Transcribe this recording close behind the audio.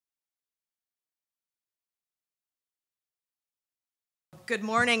Good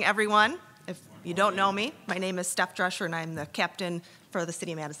morning, everyone. If you don't know me, my name is Drescher, and I'm the captain for the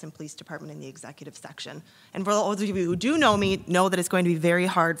City of Madison Police Department in the executive section. And for those of you who do know me, know that it's going to be very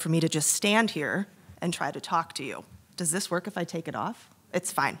hard for me to just stand here and try to talk to you. Does this work if I take it off?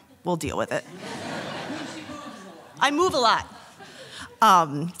 It's fine. We'll deal with it. I move a lot.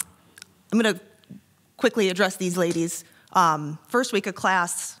 I'm going to quickly address these ladies. First week of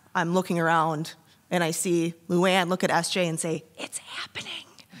class, I'm looking around, and I see Luann look at SJ and say, "It's happening."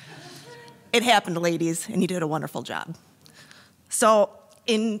 It happened, ladies, and you did a wonderful job. So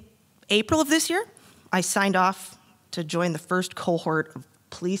in April of this year, I signed off to join the first cohort of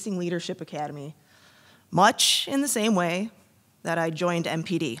Policing Leadership Academy, much in the same way that I joined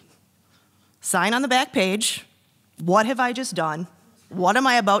MPD. Sign on the back page, what have I just done? What am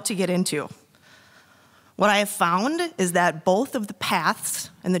I about to get into? What I have found is that both of the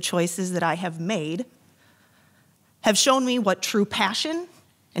paths and the choices that I have made have shown me what true passion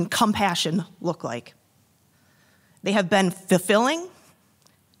and compassion look like. They have been fulfilling,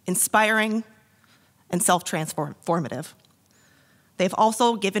 inspiring, and self-transformative. They've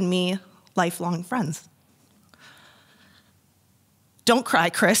also given me lifelong friends. Don't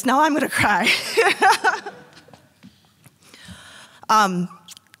cry, Chris. Now I'm going to cry.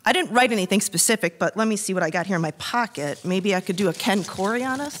 I didn't write anything specific, but let me see what I got here in my pocket. Maybe I could do a Ken Corey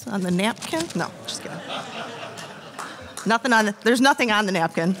on us on the napkin? No, just kidding. There's nothing on the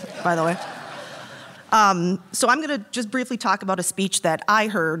napkin, by the way. So I'm going to just briefly talk about a speech that I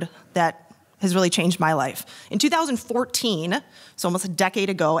heard that has really changed my life. In 2014, so almost a decade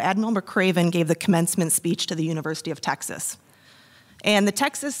ago, Admiral McCraven gave the commencement speech to the University of Texas. And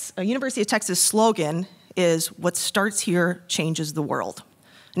the University of Texas slogan is, "What starts here changes the world."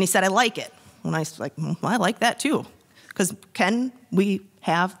 And he said, "I like it." And I was like, well, I like that too. Because can we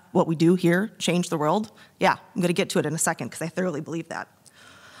have what we do here change the world? Yeah, I'm going to get to it in a second because I thoroughly believe that.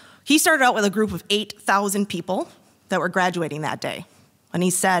 He started out with a group of 8,000 people that were graduating that day. And he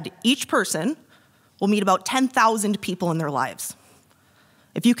said, each person will meet about 10,000 people in their lives.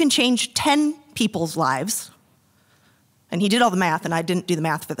 If you can change 10 people's lives, and he did all the math, and I didn't do the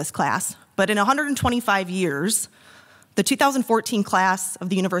math for this class, but in 125 years, the 2014 class of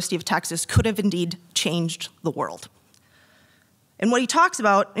the University of Texas could have indeed changed the world. And what he talks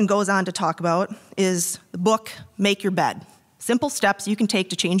about and goes on to talk about is the book, Make Your Bed. Simple steps you can take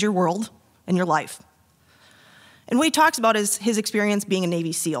to change your world and your life. And what he talks about is his experience being a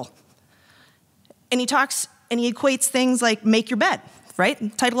Navy SEAL. And he equates things like make your bed,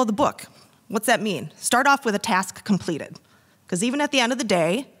 right? Title of the book. What's that mean? Start off with a task completed. Because even at the end of the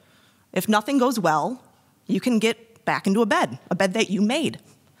day, if nothing goes well, you can get back into a bed that you made.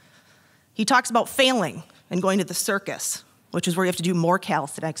 He talks about failing and going to the circus, which is where you have to do more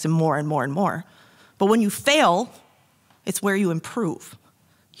calisthenics and more and more and more. But when you fail, it's where you improve.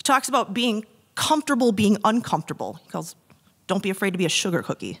 He talks about being comfortable being uncomfortable. He calls, don't be afraid to be a sugar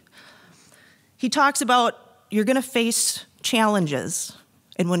cookie. He talks about you're going to face challenges,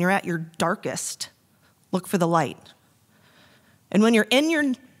 and when you're at your darkest, look for the light. And when you're in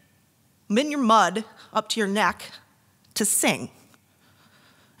your mud up to your neck, to sing.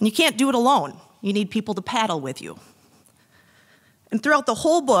 And you can't do it alone. You need people to paddle with you. And throughout the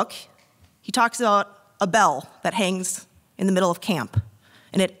whole book, he talks about a bell that hangs in the middle of camp.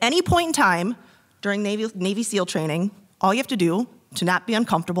 And at any point in time during Navy SEAL training, all you have to do to not be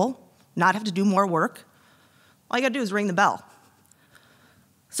uncomfortable, not have to do more work, all you gotta do is ring the bell.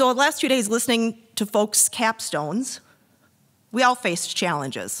 So the last 2 days listening to folks' capstones, we all faced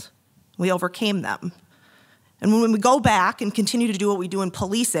challenges. We overcame them. And when we go back and continue to do what we do in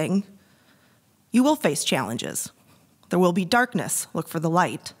policing, you will face challenges. There will be darkness. Look for the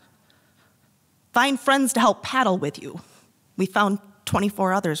light. Find friends to help paddle with you. We found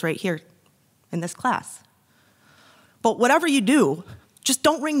 24 others right here in this class. But whatever you do, just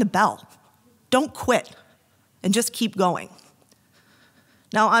don't ring the bell. Don't quit, and just keep going.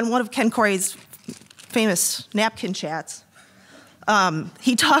 Now, on one of Ken Corey's famous napkin chats,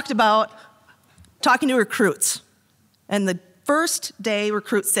 he talked about talking to recruits, and the first day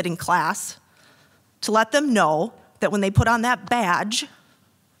recruits sit in class to let them know that when they put on that badge,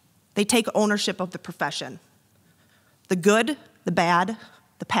 they take ownership of the profession. The good, the bad,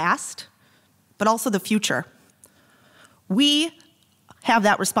 the past, but also the future. We have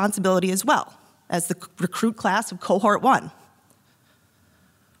that responsibility as well as the recruit class of cohort 1.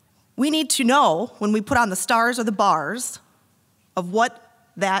 We need to know when we put on the stars or the bars of what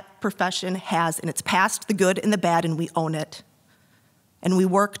that profession has in its past, the good and the bad, and we own it. And we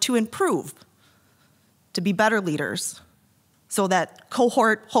work to improve, to be better leaders, so that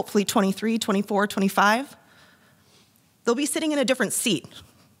cohort, hopefully 23, 24, 25, they'll be sitting in a different seat.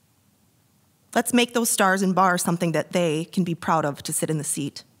 Let's make those stars and bars something that they can be proud of to sit in the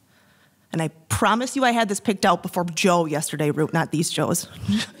seat. And I promise you I had this picked out before Joe yesterday, not these Joes.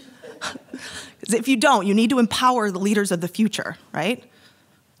 Because if you don't, you need to empower the leaders of the future, right?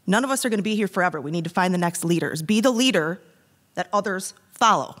 None of us are going to be here forever. We need to find the next leaders. Be the leader that others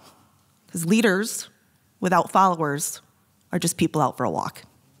follow. Because leaders without followers are just people out for a walk.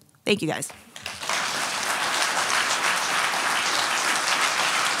 Thank you, guys.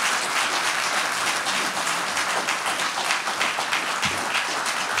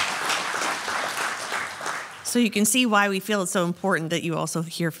 So you can see why we feel it's so important that you also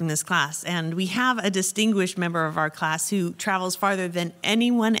hear from this class. And we have a distinguished member of our class who travels farther than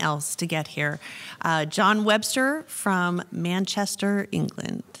anyone else to get here. John Webster from Manchester,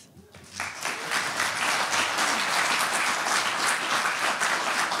 England.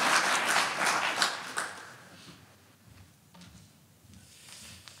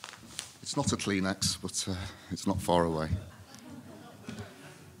 It's not a Kleenex, but it's not far away.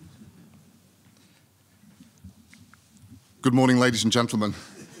 Good morning, ladies and gentlemen.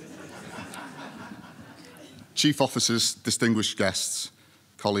 Chief officers, distinguished guests,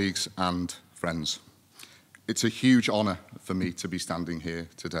 colleagues, and friends. It's a huge honour for me to be standing here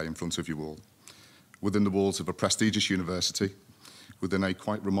today in front of you all, within the walls of a prestigious university, within a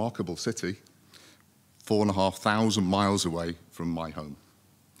quite remarkable city, 4,500 miles away from my home.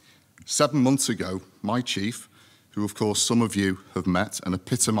 7 months ago, my chief, who of course some of you have met and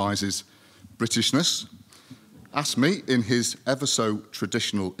epitomises Britishness, asked me in his ever so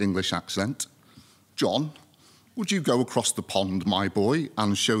traditional English accent, "John, would you go across the pond, my boy,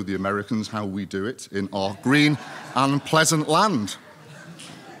 and show the Americans how we do it in our green and pleasant land?"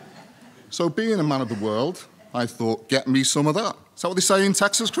 So being a man of the world, I thought, get me some of that. Is that what they say in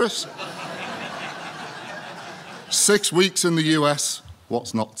Texas, Chris? 6 weeks in the US,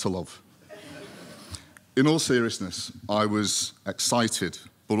 what's not to love? In all seriousness, I was excited,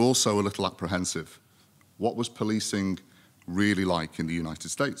 but also a little apprehensive. What was policing really like in the United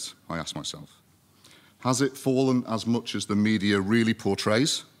States, I asked myself. Has it fallen as much as the media really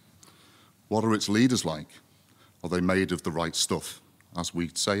portrays? What are its leaders like? Are they made of the right stuff, as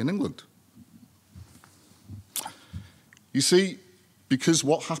we say in England? You see, because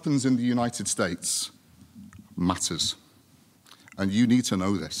what happens in the United States matters. And you need to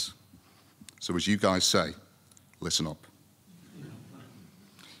know this. So as you guys say, listen up.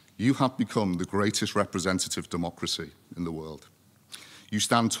 You have become the greatest representative democracy in the world. You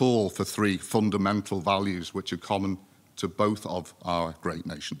stand tall for 3 fundamental values which are common to both of our great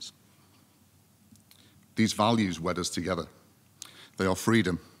nations. These values wed us together. They are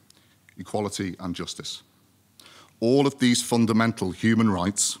freedom, equality, and justice. All of these fundamental human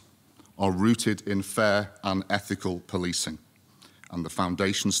rights are rooted in fair and ethical policing, and the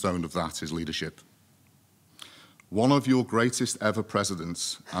foundation stone of that is leadership. One of your greatest ever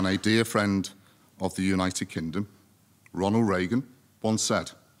presidents and a dear friend of the United Kingdom, Ronald Reagan, once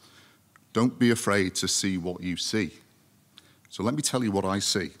said, "Don't be afraid to see what you see." So let me tell you what I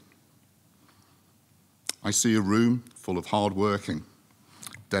see. I see a room full of hard-working,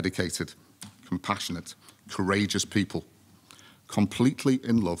 dedicated, compassionate, courageous people, completely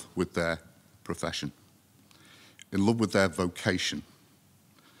in love with their profession, in love with their vocation.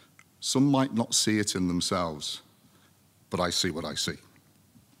 Some might not see it in themselves, but I see what I see.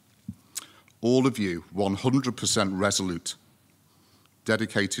 All of you, 100% resolute,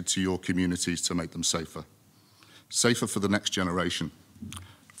 dedicated to your communities to make them safer. Safer for the next generation,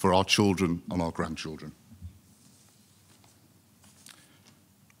 for our children and our grandchildren.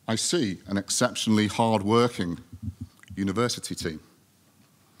 I see an exceptionally hard-working university team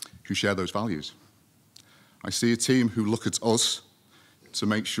who share those values. I see a team who look at us to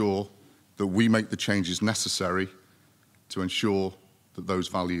make sure that we make the changes necessary to ensure that those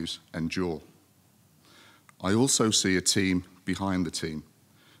values endure. I also see a team behind the team,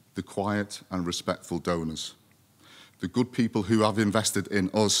 the quiet and respectful donors, the good people who have invested in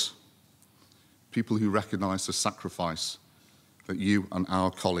us, people who recognise the sacrifice that you and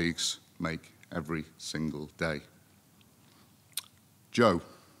our colleagues make every single day. Joe,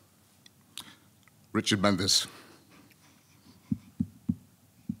 Richard Mendes,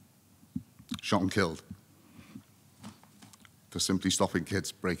 shot and killed for simply stopping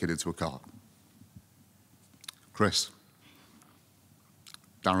kids breaking into a car. Chris,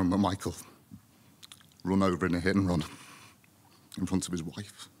 Darren McMichael, run over in a hit and run in front of his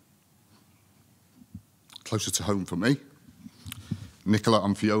wife. Closer to home for me, Nicola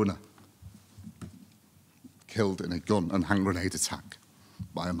and Fiona, killed in a gun and hand grenade attack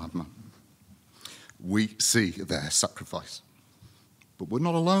by a madman. We see their sacrifice. But we're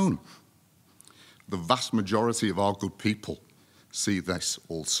not alone. The vast majority of our good people see this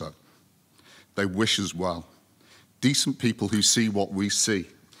also. They wish as well. Decent people who see what we see.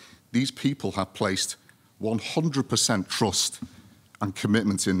 These people have placed 100% trust and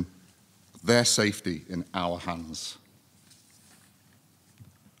commitment in their safety in our hands.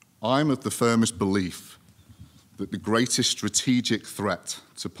 I'm of the firmest belief that the greatest strategic threat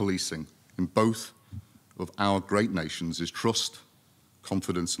to policing in both of our great nations is trust,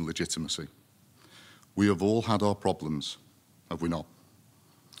 confidence, and legitimacy. We have all had our problems, have we not?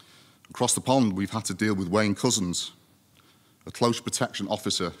 Across the pond, we've had to deal with Wayne Couzens, a close protection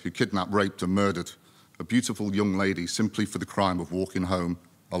officer who kidnapped, raped, and murdered a beautiful young lady simply for the crime of walking home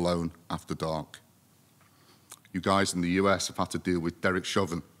alone after dark. You guys in the US have had to deal with Derek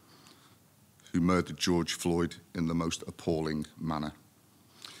Chauvin, who murdered George Floyd in the most appalling manner.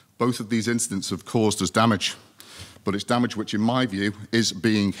 Both of these incidents have caused us damage, but it's damage which, in my view, is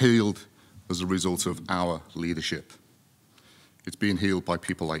being healed as a result of our leadership. It's being healed by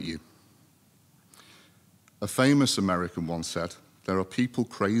people like you. A famous American once said, "There are people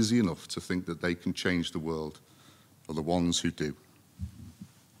crazy enough to think that they can change the world, are the ones who do."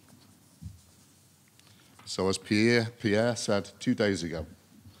 So as Pierre said 2 days ago,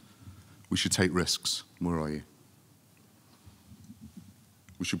 we should take risks. Where are you?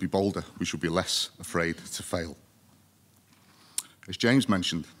 We should be bolder. We should be less afraid to fail. As James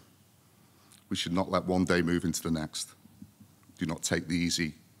mentioned, we should not let one day move into the next. Do not take the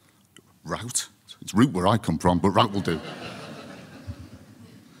easy route. It's route where I come from, but route will do.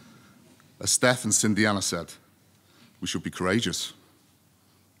 As Steph and Cindiana said, we should be courageous.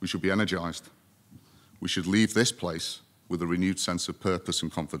 We should be energized. We should leave this place with a renewed sense of purpose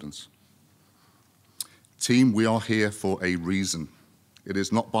and confidence. Team, we are here for a reason. It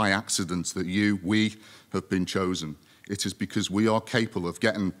is not by accident that we have been chosen. It is because we are capable of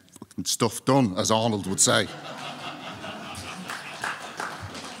getting stuff done, as Arnold would say.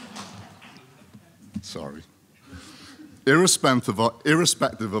 Sorry. Irrespective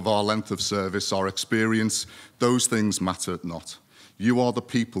of our length of service, our experience, those things matter not. You are the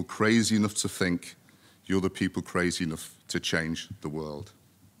people crazy enough to think. You're the people crazy enough to change the world.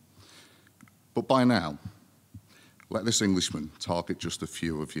 But by now, let this Englishman target just a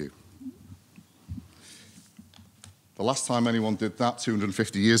few of you. The last time anyone did that,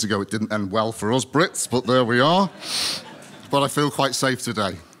 250 years ago, it didn't end well for us Brits, but there we are. But I feel quite safe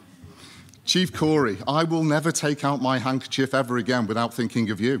today. Chief Corey, I will never take out my handkerchief ever again without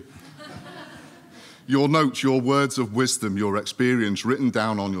thinking of you. Your notes, your words of wisdom, your experience written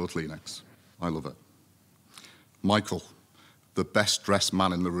down on your Kleenex. I love it. Michael, the best dressed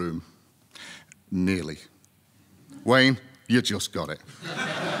man in the room. Nearly. Wayne, you just got it.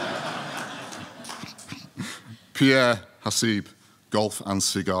 Pierre, Hasib, golf and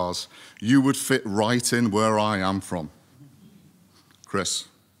cigars. You would fit right in where I am from. Chris,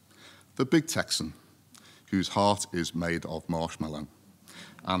 the big Texan, whose heart is made of marshmallow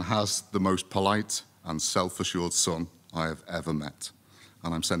and has the most polite and self-assured son I have ever met.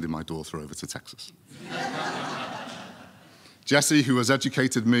 And I'm sending my daughter over to Texas. Jesse, who has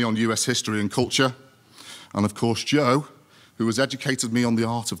educated me on US history and culture. And of course, Joe, who has educated me on the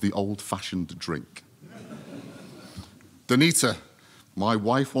art of the old-fashioned drink. Danita, my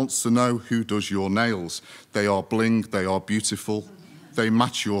wife wants to know who does your nails. They are bling, they are beautiful, they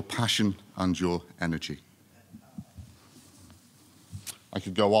match your passion and your energy. I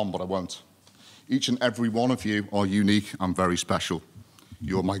could go on, but I won't. Each and every one of you are unique and very special.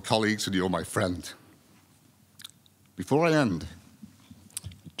 You're my colleagues and you're my friend. Before I end,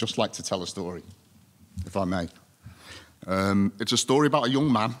 I'd just like to tell a story, if I may. It's a story about a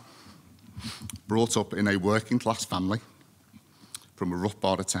young man brought up in a working-class family from a rough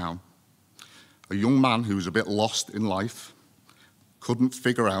part of town. A young man who was a bit lost in life, couldn't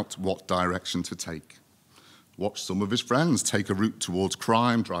figure out what direction to take. Watched some of his friends take a route towards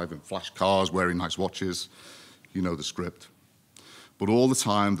crime, driving flash cars, wearing nice watches. You know the script. But all the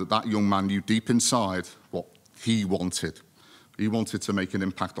time that young man knew deep inside what he wanted. He wanted to make an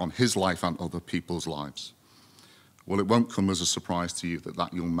impact on his life and other people's lives. Well, it won't come as a surprise to you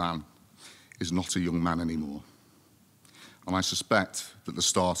that young man is not a young man anymore. And I suspect that the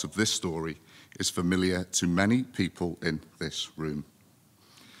start of this story is familiar to many people in this room.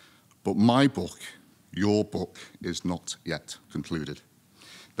 But my book, your book, is not yet concluded.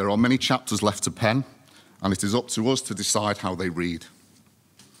 There are many chapters left to pen, and it is up to us to decide how they read.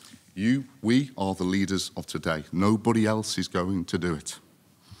 We are the leaders of today. Nobody else is going to do it.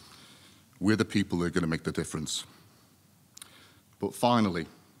 We're the people who are going to make the difference. But finally,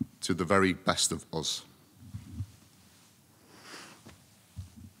 to the very best of us.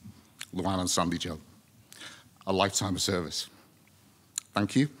 Luann and Sandy Joe, a lifetime of service.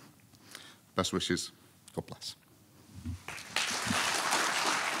 Thank you. Best wishes. God bless.